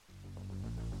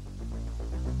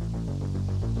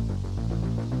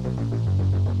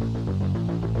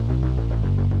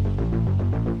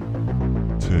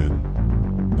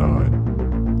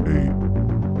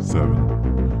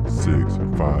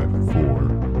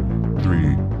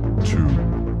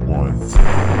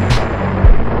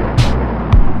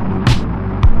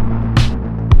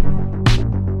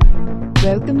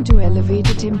Welcome to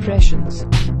Elevated Impressions.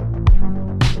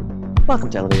 Welcome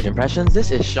to Elevated Impressions.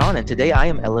 This is Sean, and today I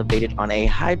am elevated on a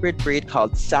hybrid breed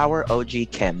called Sour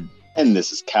OG Kim. And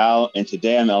this is Cal, and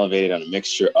today I'm elevated on a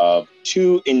mixture of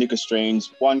two indica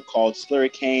strains, one called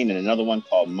Slurricane and another one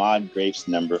called Mod Grapes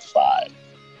No. 5.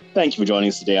 Thank you for joining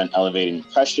us today on Elevated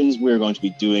Impressions. We're going to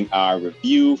be doing our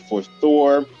review for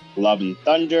Thor, Love and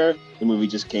Thunder. The movie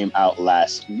just came out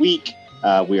last week.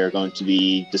 We are going to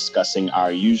be discussing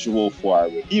our usual for our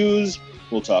reviews.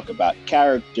 We'll talk about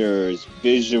characters,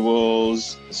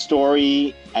 visuals,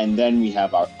 story, and then we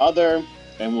have our other,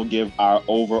 and we'll give our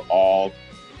overall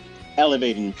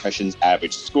Elevated Impressions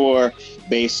average score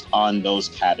based on those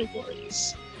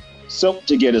categories. So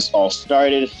to get us all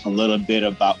started, a little bit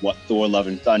about what Thor Love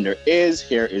and Thunder is.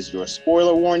 Here is your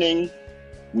spoiler warning.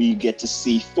 We get to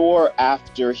see Thor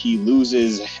after he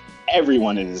loses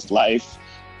everyone in his life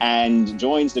and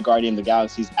joins the Guardian of the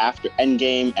Galaxies after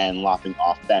Endgame and lopping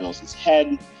off Thanos'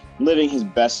 head, living his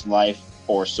best life,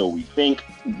 or so we think.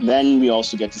 Then we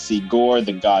also get to see Gorr,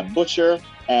 the God Butcher,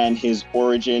 and his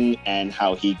origin and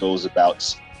how he goes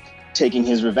about taking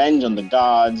his revenge on the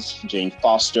gods, Jane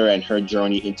Foster and her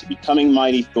journey into becoming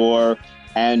Mighty Thor,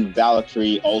 and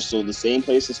Valkyrie, also the same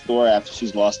place as Thor after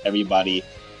she's lost everybody,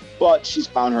 but she's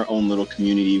found her own little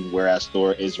community, whereas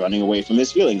Thor is running away from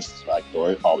his feelings, like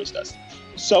Thor always does.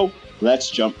 So let's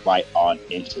jump right on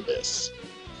into this.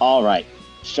 All right,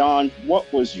 Sean,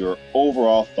 what was your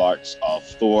overall thoughts of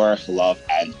Thor, Love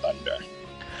and Thunder?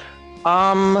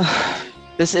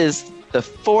 This is the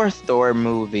fourth Thor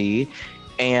movie,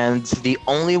 and the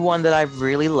only one that I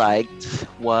really liked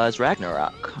was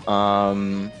Ragnarok.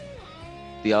 The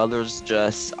others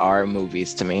just are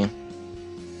movies to me.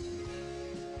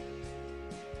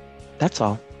 That's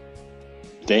all.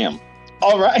 Damn.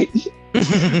 All right.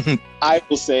 I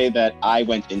will say that I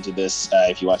went into this,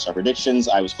 if you watch our predictions,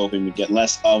 I was hoping we'd get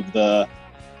less of the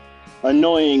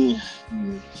annoying,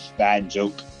 bad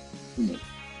joke,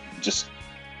 just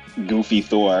goofy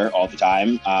Thor all the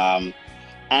time.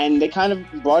 And they kind of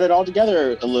brought it all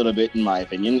together a little bit, in my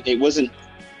opinion. It wasn't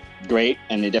great,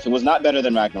 and it definitely was not better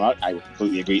than Ragnarok. I would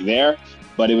completely agree there,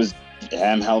 but it was a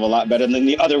damn hell of a lot better than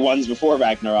the other ones before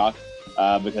Ragnarok,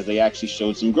 because they actually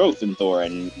showed some growth in Thor,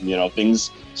 and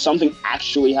something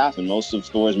actually happened. Most of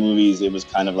Thor's movies, it was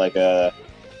kind of like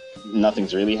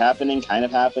nothing's really happening, kind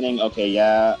of happening. Okay,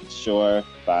 yeah, sure,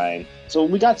 fine. So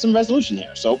we got some resolution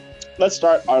here. So let's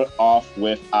start off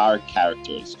with our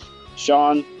characters.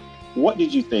 Sean, what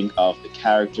did you think of the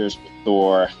characters for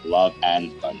Thor, Love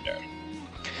and Thunder?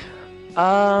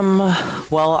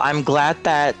 Well, I'm glad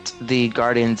that the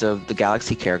Guardians of the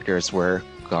Galaxy characters were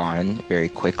gone very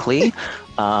quickly.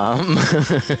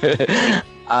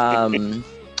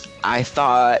 I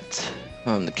thought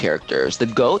the characters, the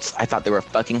goats, I thought they were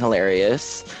fucking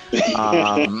hilarious. You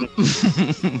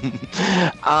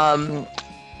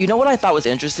know what I thought was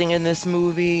interesting in this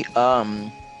movie?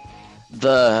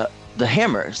 The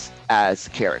Hammers as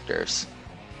characters.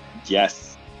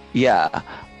 Yes. Yeah.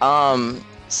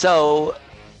 So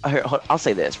I'll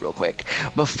say this real quick.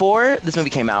 Before this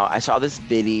movie came out, I saw this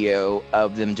video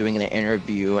of them doing an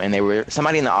interview, and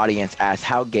somebody in the audience asked,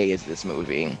 "How gay is this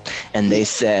movie?" And they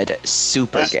said,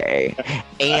 "Super gay."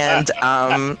 And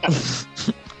I'm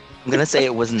gonna say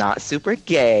it was not super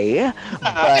gay,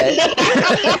 but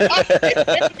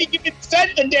you even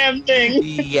said the damn thing.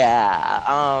 Yeah.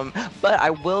 But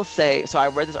I will say, so I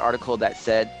read this article that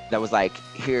was like,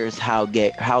 here's how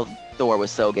Thor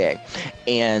was so gay,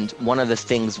 and one of the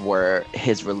things were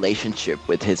his relationship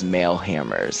with his male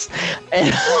hammers.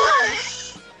 And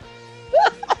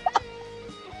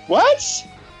What?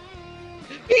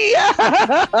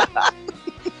 Yeah.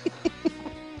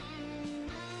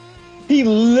 They're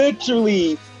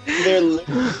literally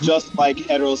just like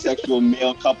heterosexual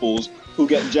male couples who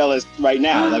get jealous right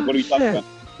now. Like, what are you talking about?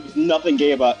 There's nothing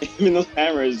gay about him and those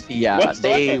hammers. Yeah,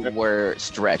 whatsoever. they were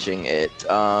stretching it.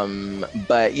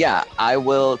 But yeah, I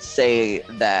will say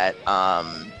that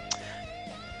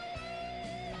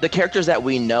the characters that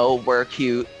we know were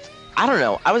cute. I don't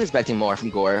know. I was expecting more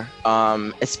from Gorr,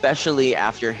 especially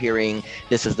after hearing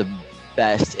this is the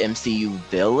best MCU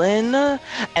villain.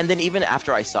 And then even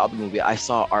after I saw the movie, I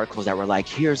saw articles that were like,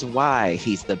 here's why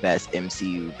he's the best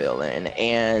MCU villain.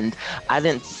 And I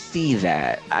didn't see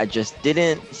that. I just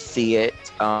didn't see it.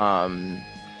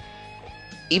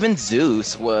 Even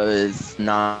Zeus was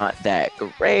not that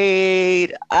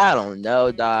great. I don't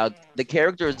know, dog. The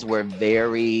characters were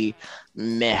very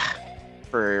meh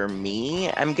for me.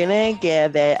 I'm gonna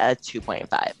give it a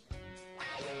 2.5.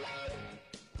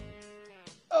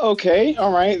 Okay,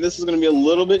 all right. This is going to be a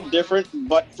little bit different,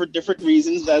 but for different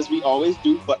reasons, as we always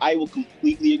do. But I will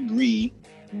completely agree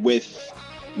with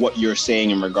what you're saying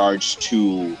in regards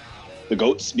to the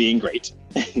goats being great.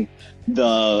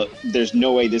 There's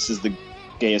no way this is the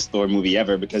gayest Thor movie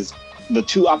ever, because the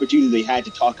two opportunities they had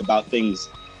to talk about things,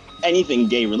 anything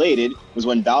gay related, was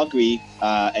when Valkyrie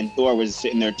and Thor was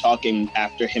sitting there talking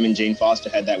after him and Jane Foster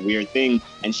had that weird thing,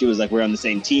 and she was like, "We're on the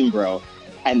same team, bro."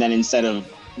 And then instead of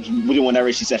doing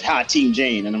whatever, she said, "Ha, Team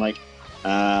Jane," and I'm like,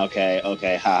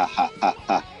 okay, ha, ha, ha,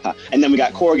 ha, ha. And then we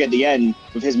got Korg at the end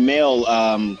with his male,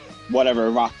 whatever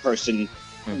rock person.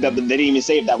 They didn't even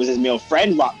say if that was his male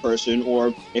friend rock person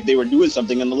or if they were doing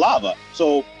something in the lava.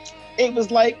 So it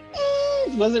was like,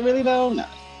 was it really though? No.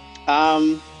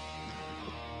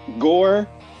 Gore,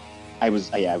 I was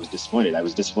disappointed. I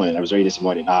was very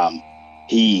disappointed.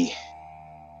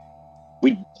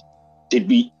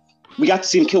 We got to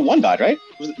see him kill one god, right?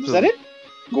 Was that it?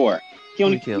 Gore. He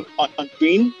only killed on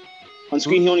screen. On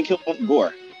screen, he only killed one.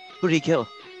 Gore. Who did he kill?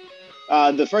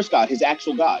 The first god, his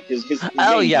actual god, his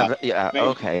oh yeah, god, yeah, right?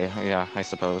 Okay, yeah, I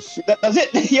suppose. That's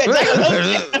it. Yeah,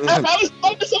 exactly. I was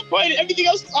so disappointed. Everything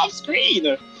else was off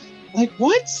screen. Like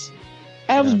what?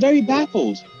 I was very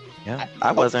baffled. Yeah,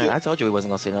 I wasn't. I told you we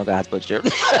wasn't gonna see no gods butcher.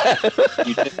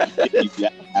 You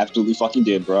absolutely fucking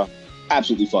did, bro.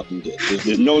 Absolutely fucking did.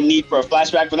 There's no need for a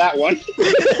flashback for that one.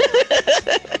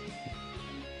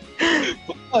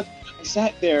 But I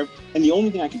sat there, and the only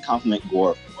thing I could compliment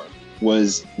Gore for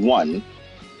was, one,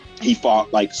 he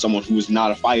fought like someone who was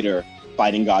not a fighter.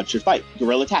 Fighting God should fight.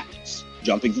 Guerrilla tactics,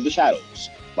 jumping through the shadows.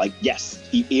 Like, yes,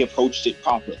 he approached it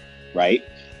properly, right?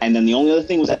 And then the only other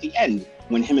thing was at the end,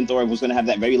 when him and Thor was going to have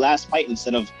that very last fight,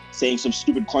 instead of saying some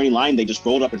stupid corny line, they just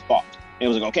rolled up and fought. And it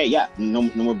was like, okay, yeah, no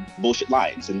more bullshit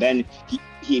lines. And then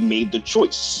he made the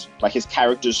choice, like his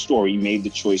character's story made the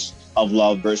choice of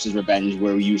love versus revenge,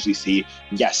 where we usually see,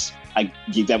 yes,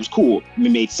 that was cool.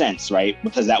 It made sense, right?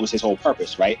 Because that was his whole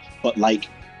purpose, right? But like,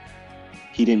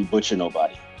 he didn't butcher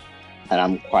nobody. And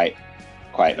I'm quite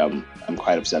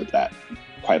upset at that.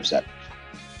 Quite upset.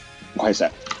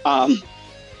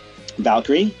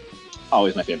 Valkyrie,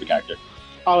 always my favorite character.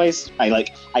 Always. I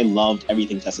loved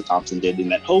everything Tessa Thompson did in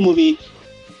that whole movie.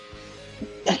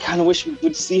 I kind of wish we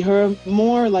would see her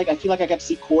more. Like, I feel like I got to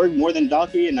see Korg more than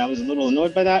Valkyrie, and I was a little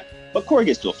annoyed by that. But Korg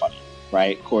is still funny,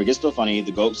 right? Korg is still funny.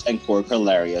 The goats and Korg are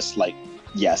hilarious. Like,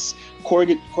 yes.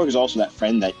 Korg is also that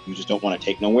friend that you just don't want to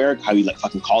take nowhere. How he like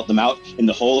fucking called them out in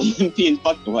the whole Olympian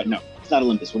what? No, it's not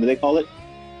Olympus. What do they call it?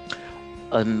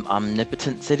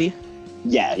 Omnipotent City?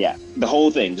 Yeah. The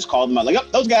whole thing. Just called them out like, oh,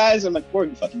 those guys. I'm like, Korg,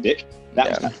 you fucking dick. That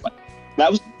was kind of fun. That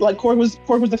was like Korg was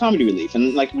the comedy relief.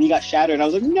 And like when he got shattered, I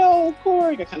was like, no,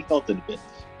 Korg. I kind of felt it a bit.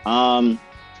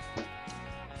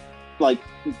 Like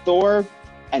Thor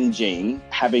and Jane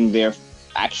having their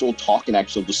actual talk and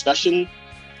actual discussion.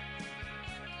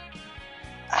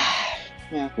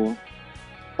 Yeah, cool.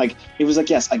 Like it was like,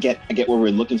 yes, I get what we're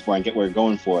looking for, I get what we're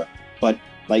going for, but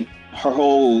like her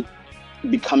whole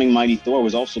becoming Mighty Thor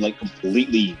was also like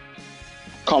completely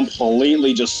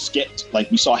just skipped.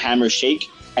 Like we saw Hammer shake,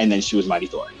 and then she was Mighty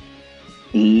Thor.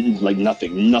 Like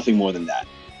nothing more than that.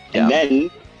 Yeah. And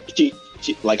then she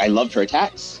like I loved her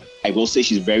attacks. I will say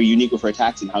she's very unique with her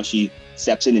attacks and how she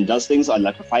steps in and does things. I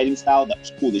like her fighting style. That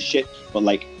was cool as shit. But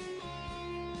like,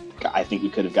 I think we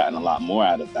could have gotten a lot more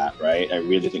out of that, right? I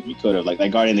really think we could have. Like that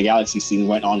Guardian of the Galaxy scene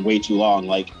went on way too long.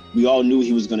 Like we all knew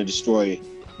he was going to destroy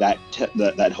that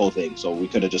whole thing, so we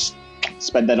could have just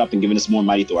sped that up and given us more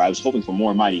Mighty Thor. I was hoping for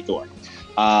more Mighty Thor.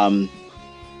 And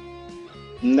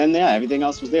then yeah, everything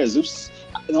else was there. Zeus.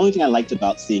 The only thing I liked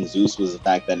about seeing Zeus was the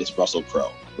fact that it's Russell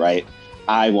Crowe, right?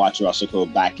 I watched Russell Crowe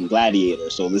back in Gladiator,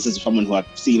 so this is someone who I've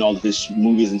seen all of his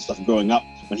movies and stuff growing up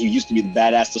when he used to be the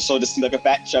badass. So to see like a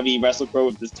fat, chubby Russell Crowe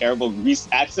with this terrible Grease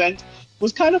accent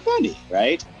was kind of funny,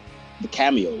 right? The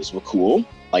cameos were cool.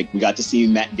 Like we got to see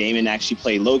Matt Damon actually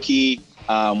play Loki.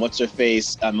 What's her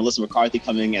face? Melissa McCarthy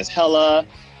coming as Hela.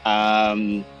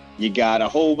 You got a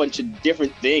whole bunch of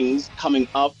different things coming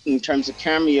up in terms of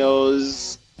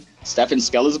cameos. Stefan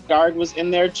Skarsgård was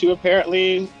in there too,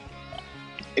 apparently.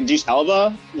 Idris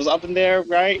Elba was up in there,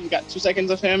 right? You got 2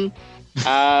 seconds of him.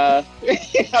 I'm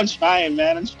trying,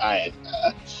 man. I'm trying.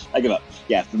 I give up.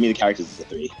 Yeah, for me, the characters is a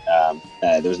 3.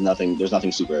 There's nothing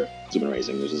super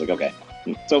amazing. There's just like, okay.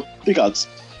 So 3 gods.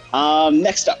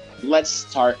 Next up, let's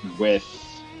start with.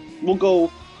 We'll go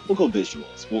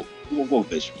visuals. We'll go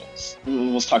visuals.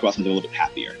 Let's talk about something a little bit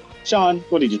happier. Sean,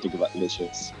 what did you think about the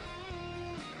visuals?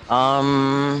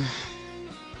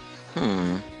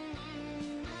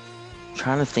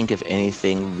 Trying to think if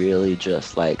anything really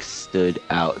just like stood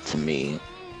out to me.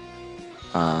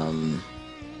 And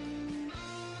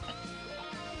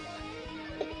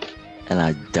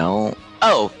I don't.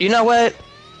 Oh, you know what?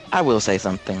 I will say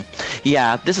something.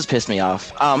 Yeah, this has pissed me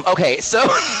off. Okay, so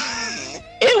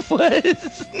it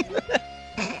was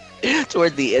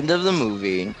toward the end of the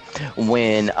movie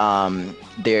when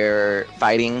they're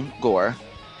fighting Gore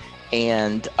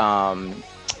and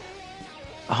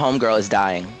Homegirl is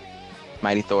dying.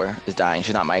 Mighty Thor is dying.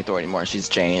 She's not Mighty Thor anymore. She's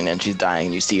Jane, and she's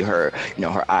dying. You see her,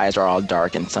 her eyes are all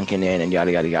dark and sunken in, and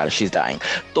yada yada yada. She's dying.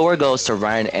 Thor goes to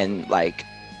run and like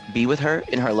be with her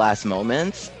in her last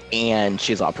moments, and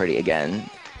she's all pretty again.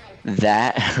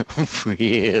 That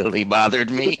really bothered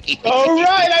me. All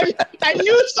right, I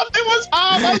knew something was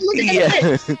off. I was looking at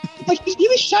it. Like, she's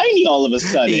really shiny all of a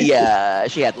sudden. Yeah,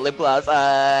 she had lip gloss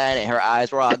on, and her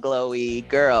eyes were all glowy.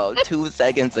 Girl, 2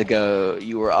 seconds ago,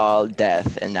 you were all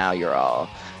death, and now you're all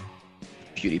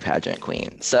beauty pageant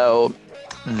queen. So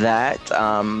that,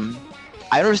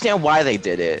 I understand why they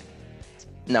did it.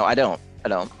 No, I don't.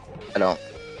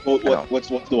 What's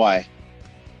the why?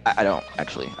 I don't,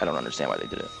 actually. I don't understand why they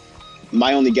did it.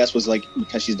 My only guess was like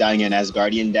because she's dying an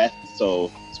Asgardian death,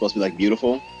 so it's supposed to be like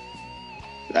beautiful.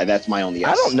 That's my only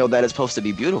guess. I don't know that it's supposed to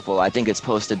be beautiful. I think it's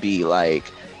supposed to be like,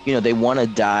 they want to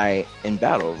die in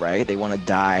battle, right? They want to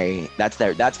die. That's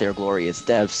their glorious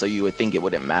death. So you would think it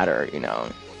wouldn't matter,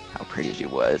 how pretty she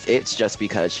was. It's just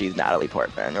because she's Natalie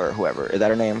Portman or whoever. Is that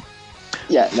her name?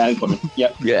 Yeah, Natalie Portman.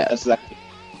 Yep. Yeah. That's exactly.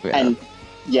 Yeah. And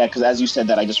yeah, because as you said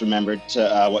that, I just remembered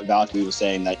what Valkyrie was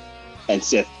saying that. And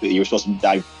Sith, you were supposed to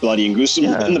die bloody and gruesome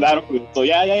in the battlefield. So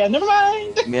yeah, never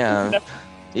mind.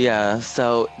 Yeah.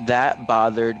 So that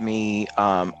bothered me.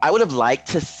 I would have liked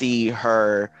to see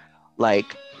her,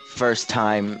 like, first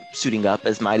time suiting up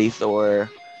as Mighty Thor.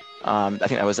 I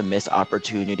think that was a missed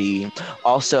opportunity.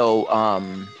 Also,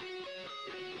 I'm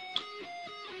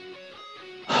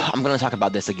going to talk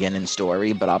about this again in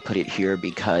story, but I'll put it here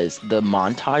because the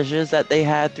montages that they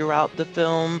had throughout the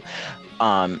film,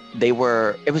 it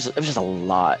was just a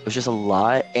lot. It was just a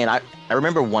lot. And I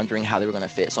remember wondering how they were going to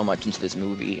fit so much into this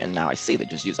movie. And now I see they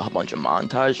just use a whole bunch of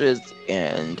montages.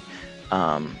 And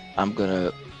I'm going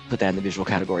to put that in the visual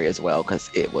category as well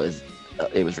because it was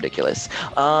ridiculous.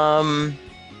 I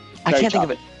can't think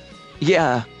of it.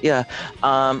 Yeah.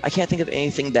 I can't think of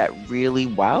anything that really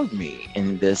wowed me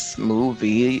in this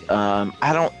movie. I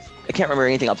can't remember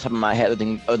anything off the top of my head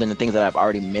other than the things that I've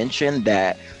already mentioned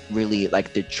that really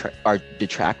like are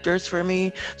detractors for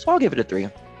me. So I'll give it a 3.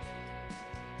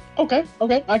 Okay,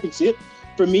 I can see it.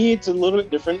 For me, it's a little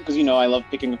bit different because I love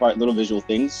picking apart little visual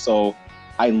things. So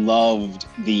I loved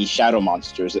the shadow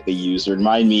monsters that they used. It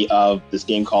reminded me of this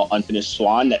game called Unfinished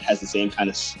Swan that has the same kind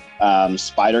of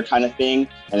spider kind of thing.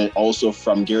 And then also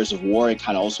from Gears of War, it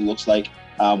kind of also looks like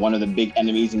one of the big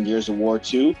enemies in Gears of War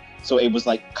 2. So it was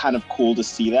like kind of cool to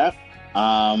see that.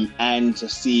 And to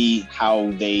see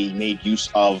how they made use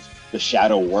of the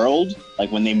shadow world,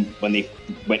 like when they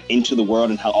went into the world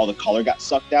and how all the color got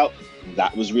sucked out,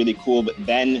 that was really cool. But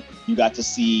then you got to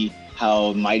see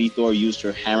how Mighty Thor used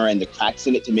her hammer and the cracks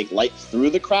in it to make light through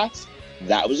the cracks.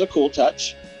 That was a cool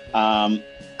touch.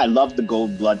 I loved the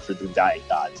gold blood for the dying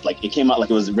gods. Like, it came out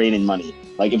like it was raining money.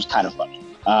 Like, it was kind of funny.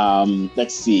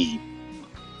 Let's see.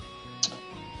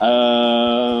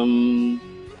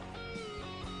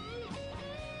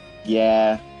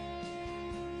 Yeah.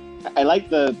 I like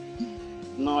the...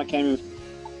 No, I can't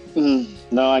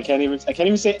even... I can't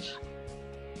even say...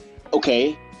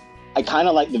 Okay. I kind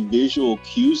of like the visual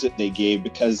cues that they gave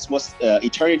because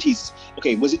Eternity's...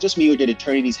 Okay, was it just me or did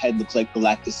Eternity's head look like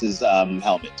Galactus's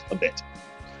helmet a bit?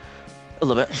 A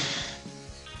little bit.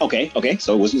 Okay,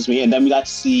 so it wasn't just me. And then we got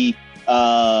to see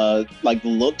like the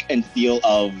look and feel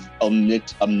of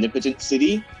Omnipotent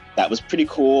City. That was pretty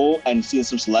cool. And seeing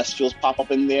some Celestials pop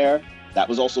up in there, that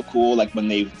was also cool. Like when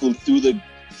they flew through the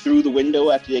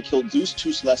window after they killed Zeus,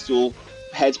 2 Celestial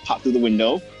heads popped through the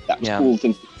window. That was cool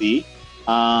thing to see.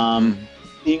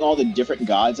 Seeing all the different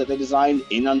gods that they designed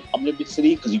in Omnipotent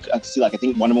City, because you could see, like, I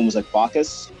think one of them was like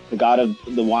Bacchus, the god of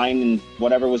the wine and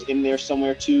whatever was in there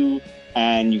somewhere too.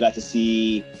 And you got to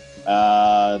see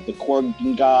the Korg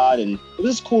god, and it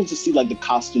was just cool to see like the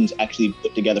costumes actually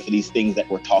put together for these things that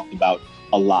were talked about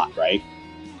a lot, right?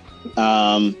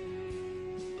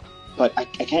 But I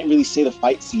can't really say the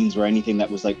fight scenes were anything that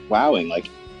was like wowing. Like,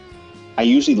 I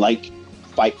usually like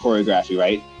fight choreography,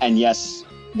 right? And yes,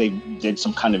 they did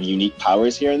some kind of unique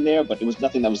powers here and there, but it was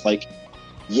nothing that was like,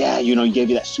 yeah, gave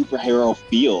you that superhero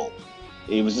feel.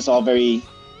 It was just all very,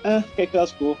 okay, that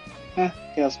was cool. Okay,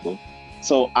 that was cool.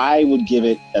 So I would give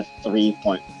it a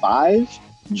 3.5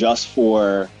 just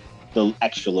for the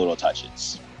extra little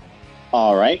touches.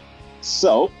 All right,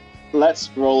 so let's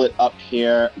roll it up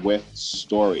here with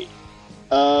story.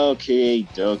 Okay,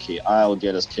 dokie. I'll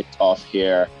get us kicked off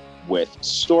here with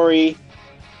story.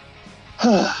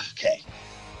 Okay.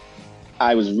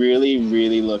 I was really,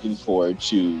 really looking forward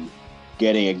to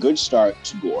getting a good start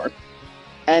to Gore,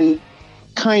 and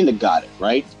kind of got it,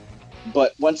 right?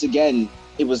 But once again,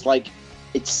 it was like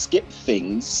it skipped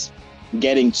things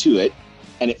getting to it,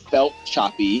 and it felt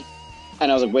choppy.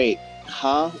 And I was like, wait,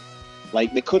 huh?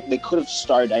 Like they could have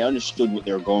started. I understood what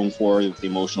they were going for with the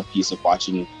emotional piece of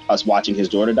watching his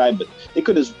daughter die, but they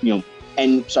could have,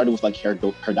 and started with like her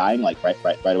dying like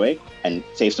right away, and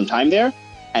save some time there,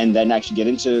 and then actually get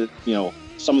into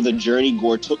some of the journey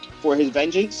Gore took for his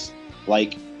vengeance.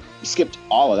 Like, he skipped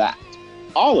all of that.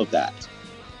 All of that.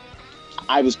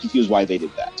 I was confused why they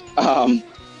did that.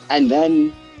 And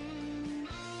then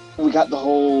we got the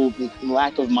whole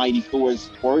lack of Mighty Thor's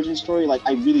origin story. Like,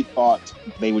 I really thought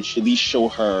they would at least show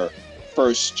her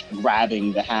first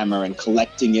grabbing the hammer and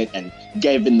collecting it and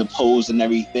giving the pose and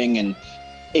everything. And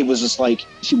it was just like,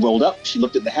 she rolled up, she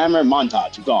looked at the hammer,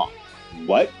 montage, gone.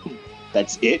 What?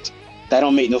 That's it? That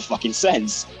don't make no fucking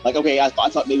sense. Like, okay, I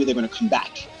thought maybe they're going to come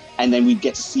back, and then we'd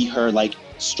get to see her, like,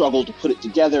 struggle to put it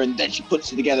together, and then she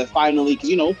puts it together finally,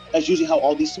 because, that's usually how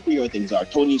all these superhero things are.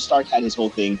 Tony Stark had his whole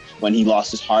thing when he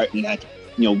lost his heart and had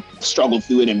to, struggle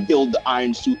through it and build the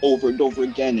Iron Suit over and over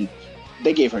again, and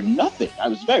they gave her nothing. I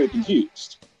was very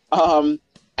confused. And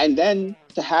then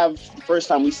to have the first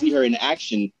time we see her in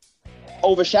action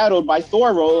overshadowed by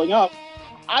Thor rolling up,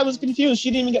 I was confused.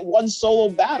 She didn't even get one solo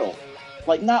battle.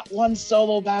 Like, not one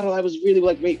solo battle. I was really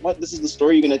like, wait, what? This is the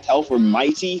story you're going to tell for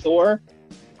Mighty Thor?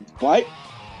 What?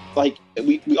 Like,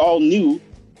 we all knew,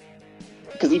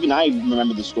 because even I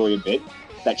remember the story a bit,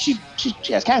 that she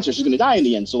has cancer. She's going to die in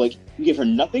the end. So, like, you give her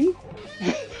nothing?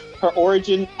 Her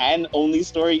origin and only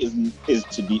story is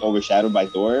to be overshadowed by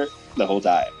Thor the whole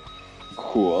time.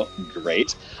 Cool.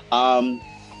 Great. The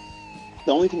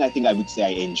only thing I think I would say I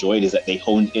enjoyed is that they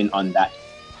honed in on that,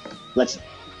 let's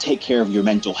take care of your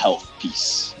mental health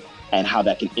piece and how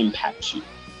that can impact you.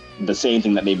 The same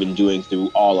thing that they've been doing through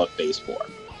all of Phase 4.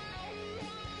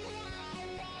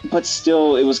 But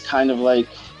still, it was kind of like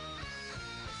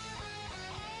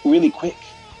really quick.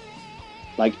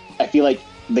 Like, I feel like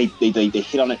they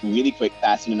hit on it really quick,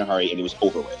 fast, and in a hurry, and it was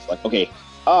over with. Like, okay,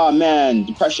 oh man,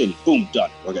 depression, boom, done,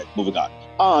 we're good, moving on.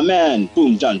 Oh man,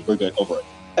 boom, done, we're good, over it.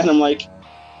 And I'm like,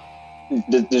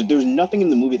 there's nothing in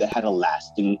the movie that had a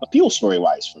lasting appeal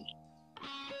story-wise for me.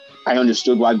 I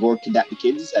understood why Gore kidnapped the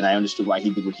kids, and I understood why he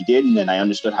did what he did, and then I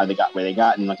understood how they got where they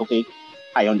got, and like, okay,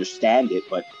 I understand it,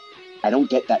 but I don't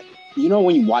get that.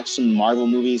 When you watch some Marvel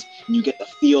movies, and you get the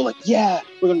feel like, yeah,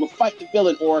 we're gonna go fight the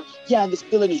villain, or yeah, this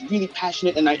villain is really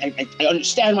passionate, and I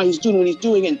understand why he's doing what he's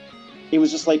doing, and it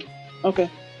was just like, okay,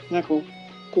 yeah, cool,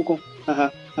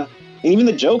 and even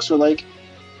the jokes were like,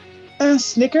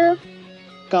 snicker,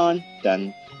 gone,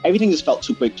 done. Everything just felt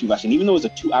too quick, too rushed, and even though it was a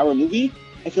 2-hour movie,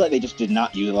 I feel like they just did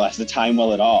not utilize the time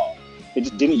well at all. They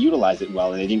just didn't utilize it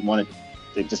well, and they didn't want it.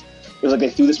 It was like they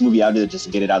threw this movie out there just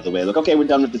to get it out of the way. Like, okay, we're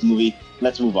done with this movie.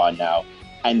 Let's move on now.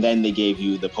 And then they gave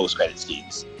you the post-credit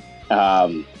scenes,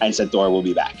 and said Thor will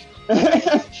be back.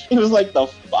 It was like, the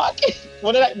fuck?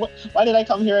 Why did I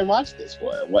come here and watch this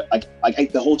for?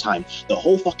 The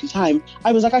whole fucking time,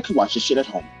 I was like, I could watch this shit at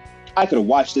home. I could have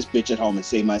watched this bitch at home and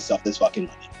saved myself this fucking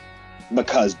money.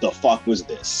 Because the fuck was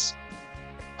this?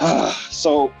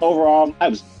 So overall, I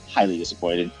was highly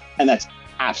disappointed, and that's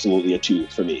absolutely a 2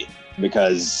 for me,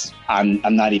 because I'm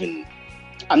not even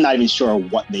sure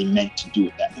what they meant to do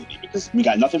with that movie, because we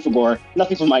got nothing for Gore,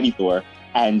 nothing for Mighty Thor,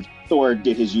 and Thor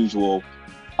did his usual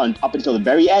up until the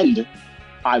very end.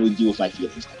 I would deal with my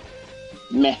feelings.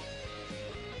 Meh.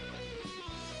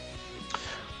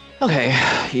 Okay,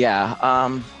 yeah.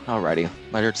 Alrighty.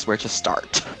 Where to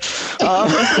start?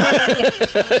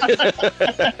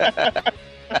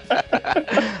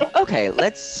 Okay,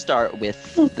 let's start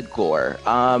with the Gore.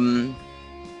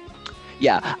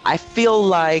 Yeah, I feel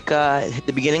like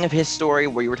the beginning of his story,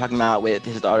 where you were talking about with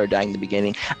his daughter dying in the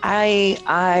beginning, I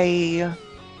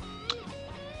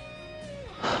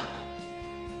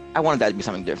wanted that to be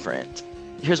something different.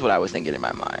 Here's what I was thinking in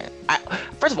my mind.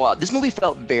 First of all, this movie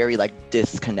felt very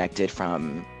disconnected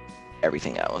from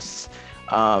everything else.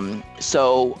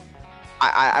 So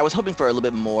I was hoping for a little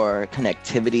bit more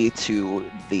connectivity to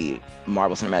the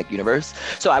Marvel Cinematic Universe.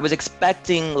 So I was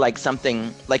expecting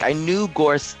something I knew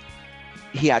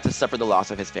he had to suffer the loss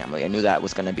of his family. I knew that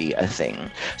was going to be a thing.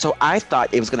 So I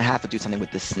thought it was going to have to do something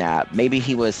with the snap. Maybe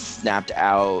he was snapped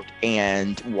out,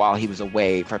 and while he was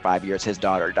away for 5 years, his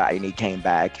daughter died and he came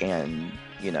back, and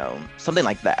something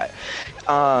like that.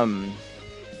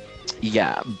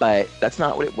 Yeah, but that's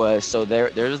not what it was. So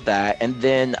there's that. And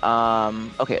then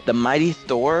okay, the Mighty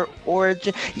Thor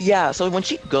origin. Yeah, so when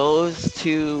she goes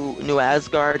to New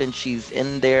Asgard and she's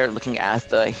in there looking at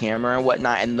the hammer and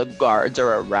whatnot, and the guards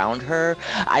are around her,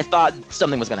 I thought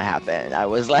something was gonna happen. I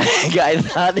was like, I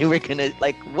thought they were gonna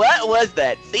like, what was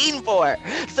that scene for?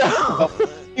 So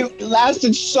It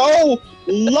lasted so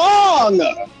long.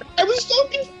 I was so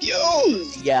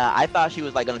confused. yeah, I thought she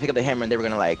was like gonna pick up the hammer and they were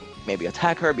gonna like maybe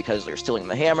attack her because they're stealing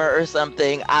the hammer or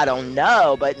something. I don't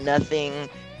know, but nothing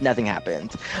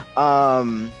happened.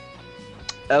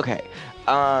 Okay.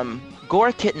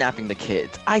 Gore kidnapping the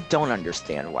kids. I don't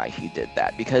understand why he did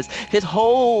that because his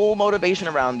whole motivation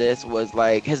around this was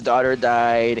like his daughter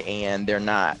died and they're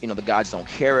not, the gods don't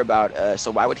care about us.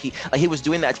 So why would he he was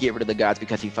doing that to get rid of the gods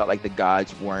because he felt like the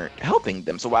gods weren't helping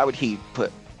them. So why would he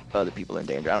put other people in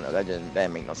danger? I don't know. That didn't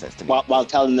make no sense to me. While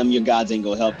telling them your gods ain't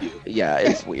gonna help you. Yeah,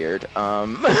 it's weird. I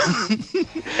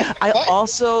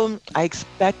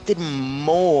expected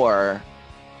more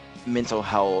mental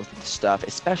health stuff,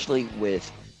 especially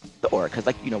with Thor, because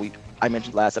I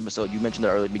mentioned last episode, you mentioned the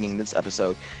early beginning of this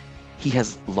episode, he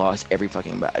has lost every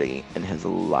fucking body in his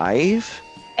life.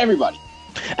 Everybody.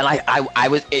 And I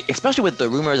was, especially with the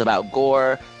rumors about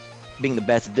Gore being the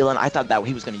best villain, I thought that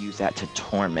he was going to use that to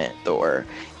torment Thor,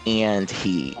 and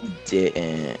he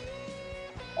didn't.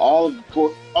 All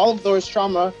of Thor's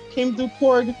trauma came through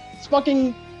Korg's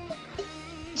fucking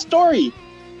story.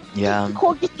 Yeah.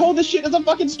 Korg just told the shit as a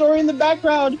fucking story in the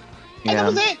background, and that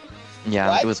was it. Yeah,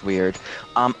 What? It was weird.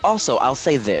 Also, I'll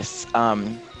say this.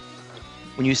 When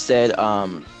you said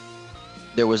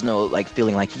there was no like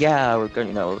feeling like, yeah, we're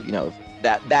going,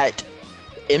 that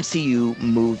MCU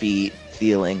movie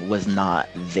feeling was not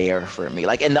there for me.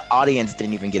 Like, and the audience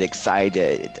didn't even get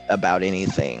excited about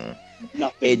anything.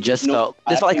 Nothing. It just felt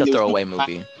like a throwaway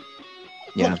movie.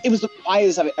 Yeah. Look, it was the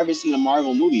quietest I've ever seen a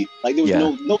Marvel movie. Like there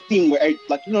was no scene where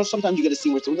sometimes you get a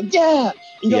scene where it's like, yeah,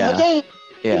 and you're like,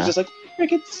 yeah. It was just like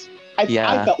crickets. I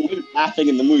felt weird laughing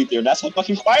in the movie theater. That's how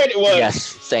fucking quiet it was. Yes,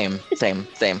 same.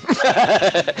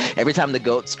 Every time the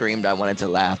goat screamed, I wanted to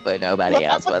laugh, but nobody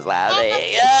else was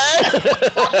laughing. Yeah.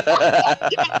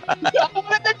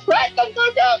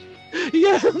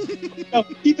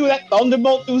 He threw that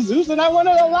thunderbolt through Zeus, and I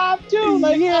wanted to laugh too.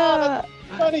 Like, yeah. That's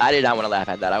funny. I did not want to laugh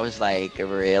at that. I was like,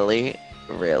 really?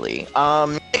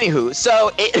 Anywho,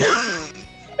 so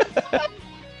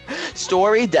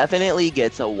story definitely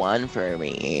gets a 1 for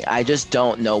me. I just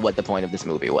don't know what the point of this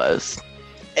movie was.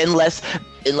 Unless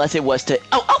it was to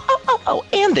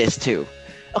and this too.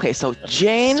 Okay, so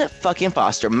Jane fucking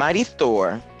Foster, Mighty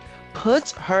Thor,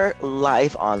 puts her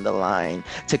life on the line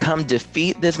to come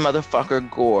defeat this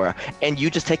motherfucker Gore, and you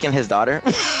just taking his daughter?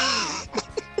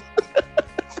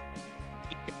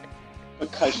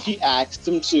 Because she asked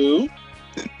him to.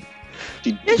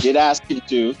 She did ask him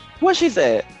to. What she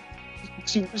said?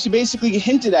 She basically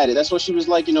hinted at it. That's what she was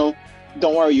like, don't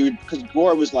worry, because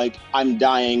Gore was like, I'm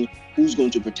dying, who's going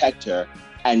to protect her?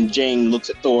 And Jane looks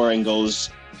at Thor and goes,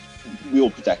 we will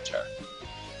protect her.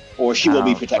 Or she will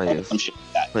be protected, or some shit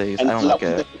like that. Please, and I don't like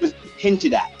it. It was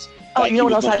hinted at. Oh, you know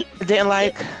what else I didn't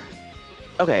like?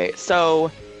 Okay,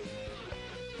 so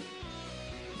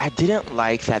I didn't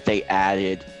like that they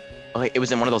added, it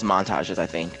was in one of those montages, I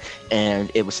think,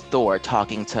 and it was Thor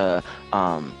talking to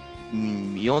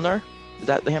Mjolnir. Is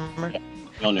that the hammer? Yeah,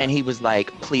 and he was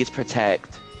like, "Please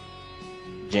protect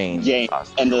Jane."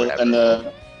 And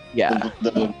the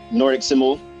Nordic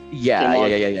symbol.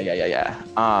 Yeah.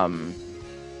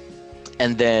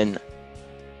 And then,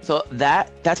 so that's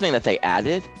something that they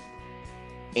added,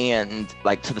 and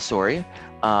like to the story,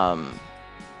 and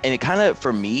it kind of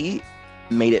for me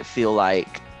made it feel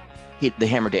like the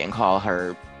hammer didn't call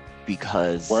her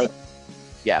because.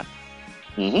 Yeah.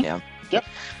 Mm-hmm. Yeah.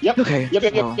 Yep. Okay.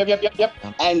 Yep.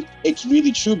 And it's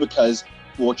really true because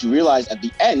what you realize at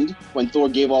the end, when Thor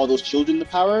gave all those children the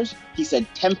powers, he said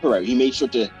temporary. He made sure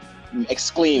to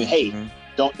exclaim, "Hey,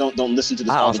 don't listen to this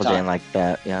all the time." I also didn't like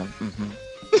that. Yeah. Mm-hmm.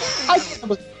 I thought it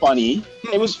was funny.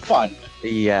 It was fun.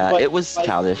 Yeah, but it was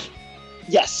childish.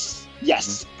 Yes.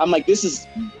 I'm like, this is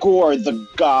Gore, the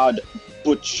god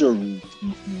butcher,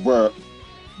 were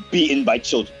beaten by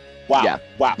children. Wow. Yeah.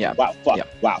 Wow. Yeah. Wow. Fuck. Yeah.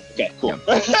 Wow. Okay. Cool.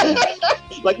 Yeah.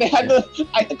 Like they had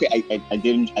I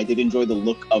did enjoy the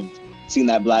look of seeing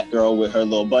that black girl with her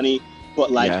little bunny,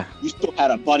 but you still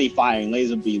had a bunny firing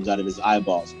laser beams out of his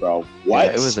eyeballs, bro. What?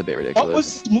 Yeah, it was a bit ridiculous. What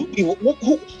was this movie?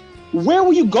 Where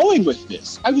were you going with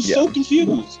this? I was so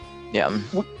confused. Yeah.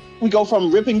 We go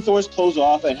from ripping Thor's clothes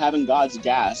off and having gods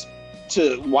gasp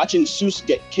to watching Zeus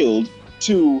get killed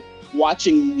to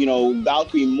watching,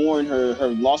 Valkyrie mourn her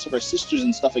loss of her sisters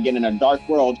and stuff again in a dark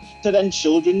world, to then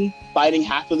children fighting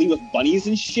happily with bunnies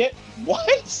and shit.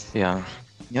 What? Yeah.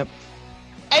 Yep.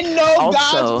 And no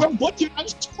Also- gods were butchered. I'm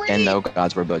screaming. And no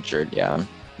gods were butchered. Yeah.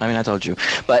 I mean, I told you.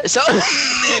 But so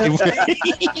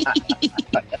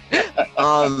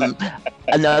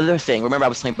another thing, remember I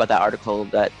was talking about that article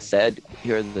that said,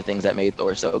 here are the things that made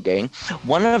Thor so gay.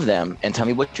 One of them, and tell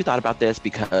me what you thought about this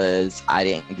because I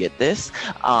didn't get this,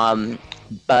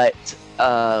 but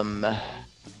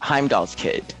Heimdall's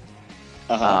kid.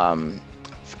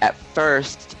 At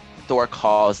first, Thor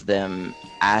calls them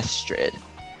Astrid,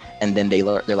 and then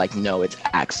they're like, no, it's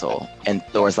Axel. And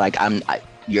Thor's like,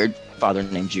 your father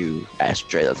named you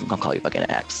Astrid. I'm gonna call you fucking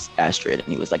Astrid. And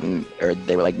he was like, or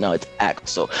they were like, no, it's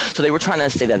Axel. So they were trying to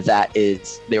say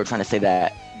they were trying to say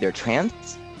that they're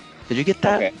trans. Did you get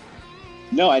that? Okay.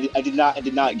 No, I did not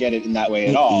get it in that way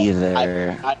at all.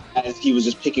 Either. As he was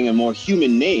just picking a more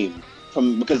human name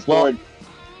because Well,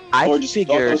 Thor just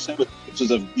figured said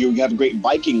you have a great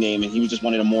Viking name, and he was just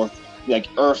wanted a more like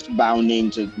earthbound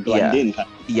name to blend in.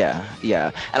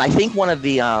 Yeah. And I think one of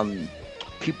the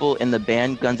people in the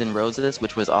band Guns N' Roses,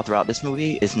 which was all throughout this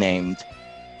movie, is named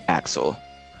Axel.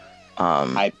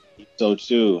 I think so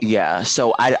too. Yeah.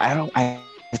 So I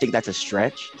think that's a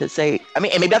stretch to say. I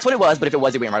mean, and maybe that's what it was, but if it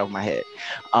was, it went right over my head.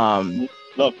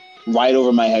 Look, right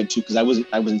over my head too, because I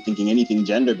wasn't thinking anything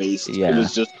gender based. Yeah. It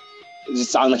just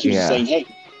sounded like he was just saying, "Hey,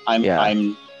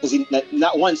 I'm." Because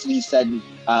not once did he said,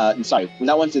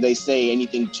 not once did they say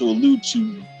anything to allude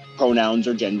to pronouns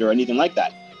or gender or anything like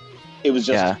that. It was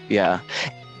just yeah.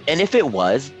 And if it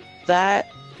was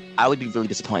that, I would be really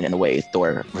disappointed in the way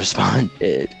Thor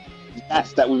responded.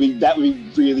 Yes, that would be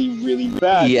really, really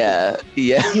bad. Yeah.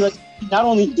 He not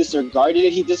only disregarded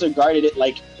it, he disregarded it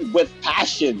like with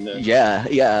passion. Yeah.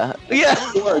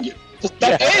 Korg to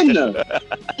step in.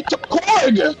 It took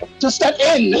Korg to step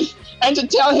in and to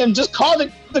tell him just call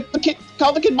the kid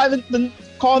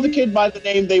by the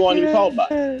name they want to be called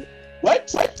by.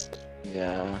 What?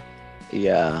 Yeah.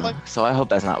 So I hope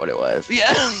that's not what it was.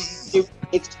 Yeah.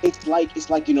 It's like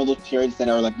those parents that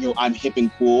are like, yo, I'm hip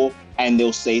and cool, and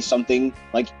they'll say something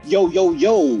like yo,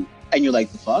 and you're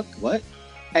like, the fuck, what?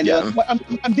 And they're like, what?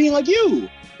 I'm being like you.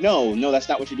 No, that's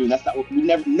not what you're doing. That's not what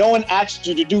no one asked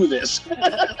you to do this.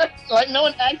 Like, no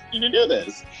one asked you to do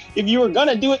this. If you were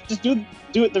gonna do it, just do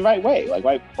it the right way. Like,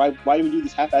 why do we do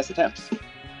this half-assed attempts?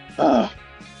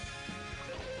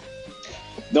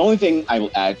 The only thing I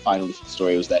will add finally to the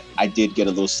story was that I did get a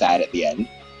little sad at the end,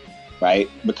 right?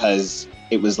 Because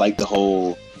it was like the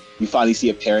whole, you finally see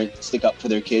a parent stick up for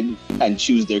their kid and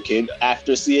choose their kid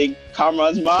after seeing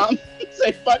Kamran's mom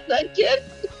say, fuck that kid.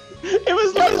 It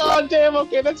was like, oh, damn,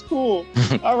 okay, that's cool.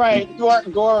 All right, Gore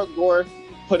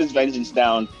put his vengeance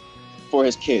down for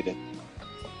his kid.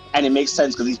 And it makes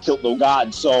sense because he's killed no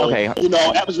god. So, okay.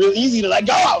 That was really easy to let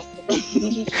go of.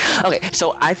 Okay,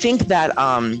 so I think that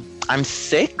I'm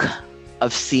sick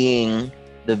of seeing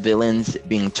the villains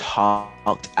being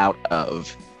talked out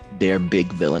of their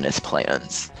big villainous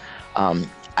plans.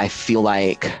 I feel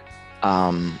like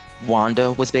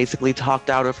Wanda was basically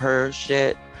talked out of her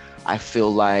shit. I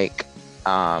feel like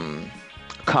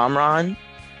Kamran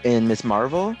in Miss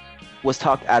Marvel was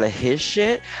talked out of his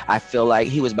shit. I feel like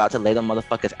he was about to lay them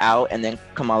motherfuckers out, and then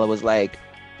Kamala was like,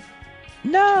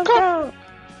 no.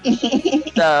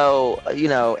 So,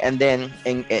 and then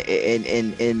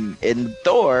in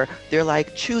Thor, they're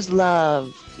like, choose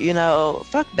love,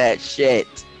 fuck that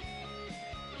shit.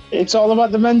 It's all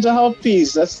about the mental health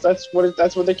piece. That's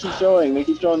what they keep showing. They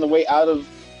keep showing the way out of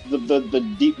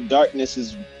the deep darkness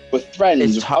is with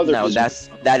friends.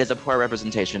 That is a poor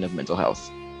representation of mental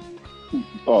health.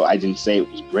 Oh, I didn't say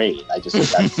it was great. I just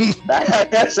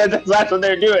said that's what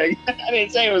they're doing. I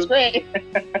didn't say it was great.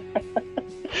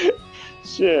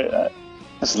 Shit.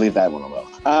 Let's leave that one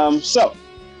alone. So,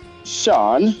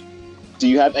 Sean, do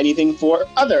you have anything for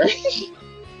other?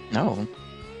 No.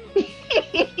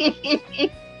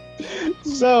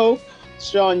 So,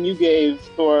 Sean, you gave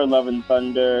Thor: Love and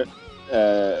Thunder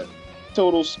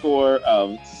total score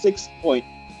of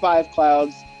 6.5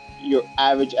 clouds. Your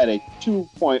average at a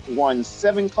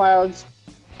 2.17 clouds.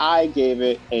 I gave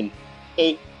it an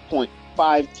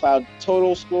 8.5 cloud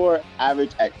total score,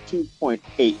 average at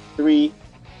 2.83,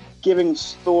 giving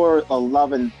Thor: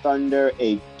 Love and Thunder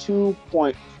a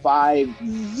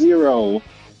 2.50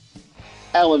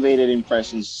 elevated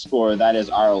impression score. That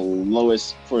is our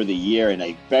lowest for the year in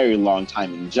a very long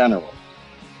time in general.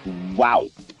 Wow.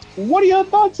 What are your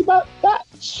thoughts about that,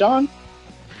 Sean?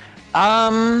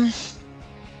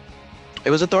 It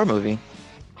was a Thor movie.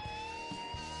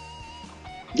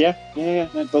 Yeah.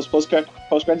 Those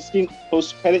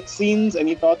post-credit scenes.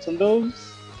 Any thoughts on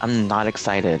those? I'm not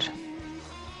excited.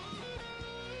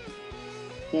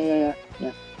 Yeah.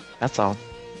 That's all.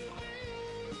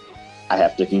 I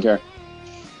have to concur.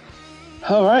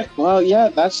 All right. Well, yeah,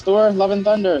 that's Thor: Love and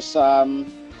Thunder. Some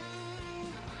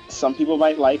people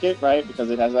might like it, right, because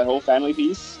it has that whole family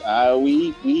piece.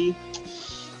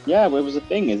 Yeah, it was a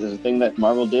thing. It's a thing that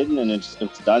Marvel did, and it's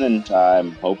done, and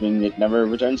I'm hoping it never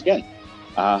returns again.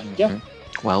 Yeah.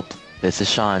 Well, this is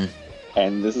Sean.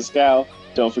 And this is Cal.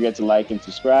 Don't forget to like and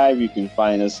subscribe. You can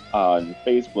find us on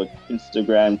Facebook,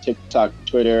 Instagram, TikTok,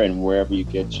 Twitter, and wherever you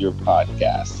get your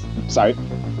podcasts. Sorry,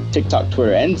 TikTok,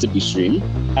 Twitter, and Zippy Stream,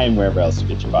 and wherever else you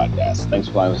get your podcasts. Thanks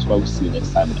for following us, folks. See you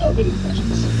next time in Elevated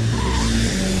Impressions.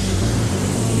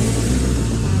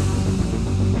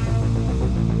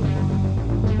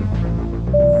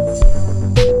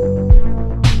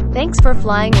 Thanks for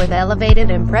flying with Elevated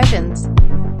Impressions.